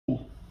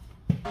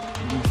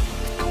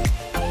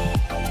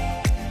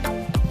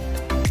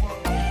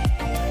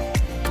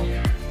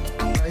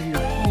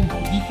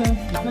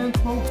defense,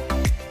 bro.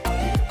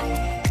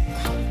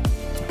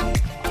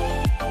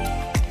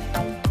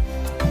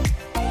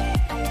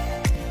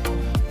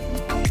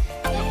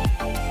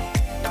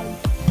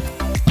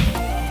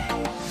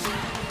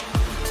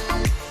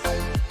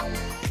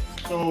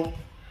 So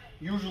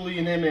usually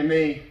in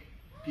MMA,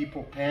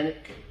 people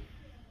panic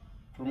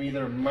from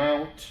either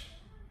mount,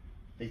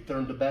 they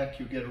turn the back,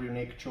 you get rear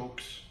naked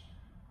chokes,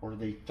 or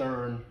they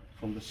turn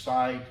from the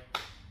side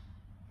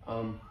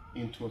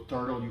into a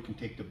turtle, you can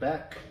take the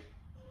back,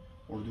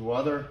 or do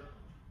other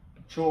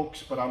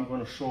chokes, but I'm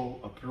going to show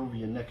a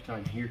Peruvian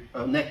necktie here.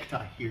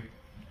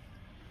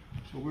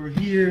 So we're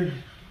here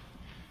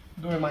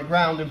doing my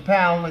ground and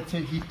pound. Let's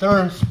say he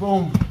turns,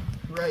 boom,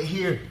 right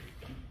here.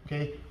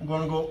 Okay, I'm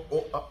going to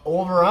go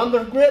over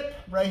under grip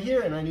right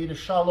here, and I need a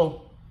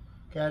shallow.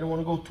 Okay, I don't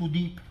want to go too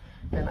deep,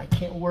 and I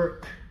can't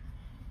work,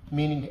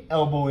 meaning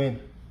elbow in.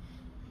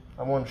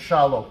 I want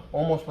shallow,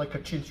 almost like a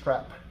chin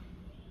strap.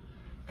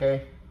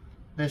 Okay,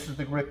 this is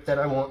the grip that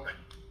I want.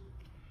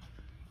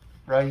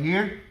 Right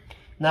here.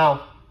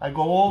 Now, I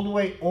go all the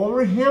way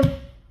over him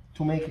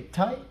to make it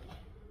tight.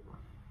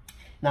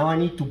 Now I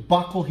need to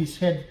buckle his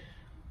head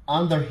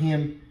under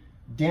him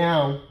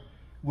down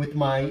with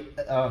my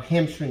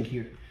hamstring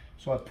here.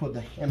 So I put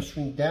the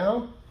hamstring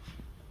down,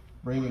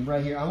 bring him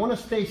right here. I want to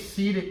stay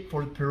seated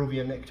for the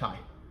Peruvian necktie.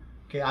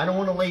 Okay, I don't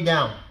want to lay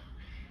down.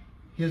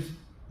 His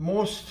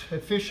most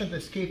efficient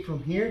escape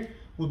from here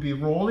would be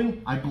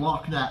rolling. I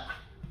block that.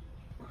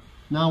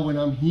 Now when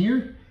I'm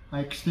here, I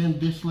extend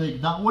this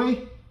leg that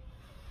way.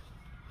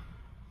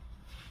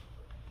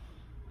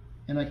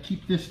 And I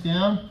keep this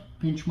down,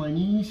 pinch my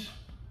knees,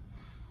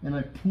 and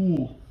I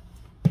pull.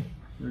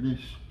 There it is.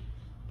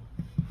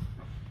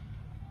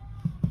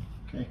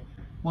 Okay.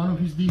 One of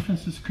his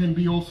defenses can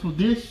be also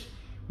this.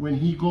 When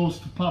he goes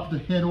to pop the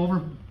head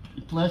over,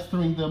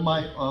 plastering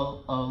my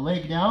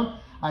leg down,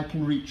 I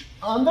can reach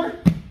under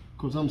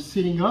because I'm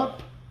sitting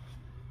up.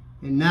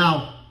 And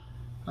now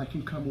I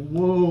can come,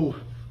 whoa,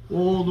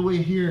 all the way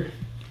here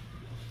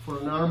for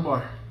an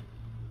armbar.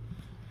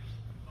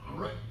 All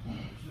right,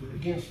 do it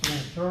again, spin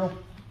the turtle.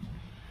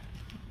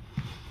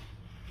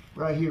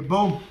 Right here,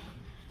 boom.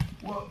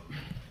 Whoa.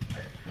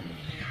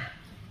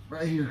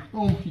 Right here,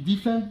 boom.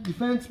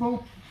 Defense,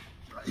 boom.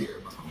 Right here,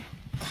 boom.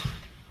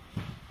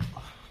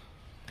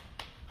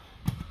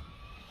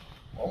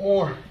 One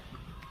more.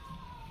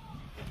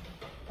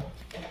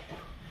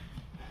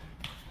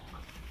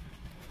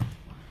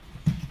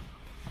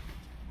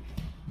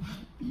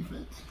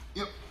 Defense.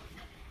 Yep.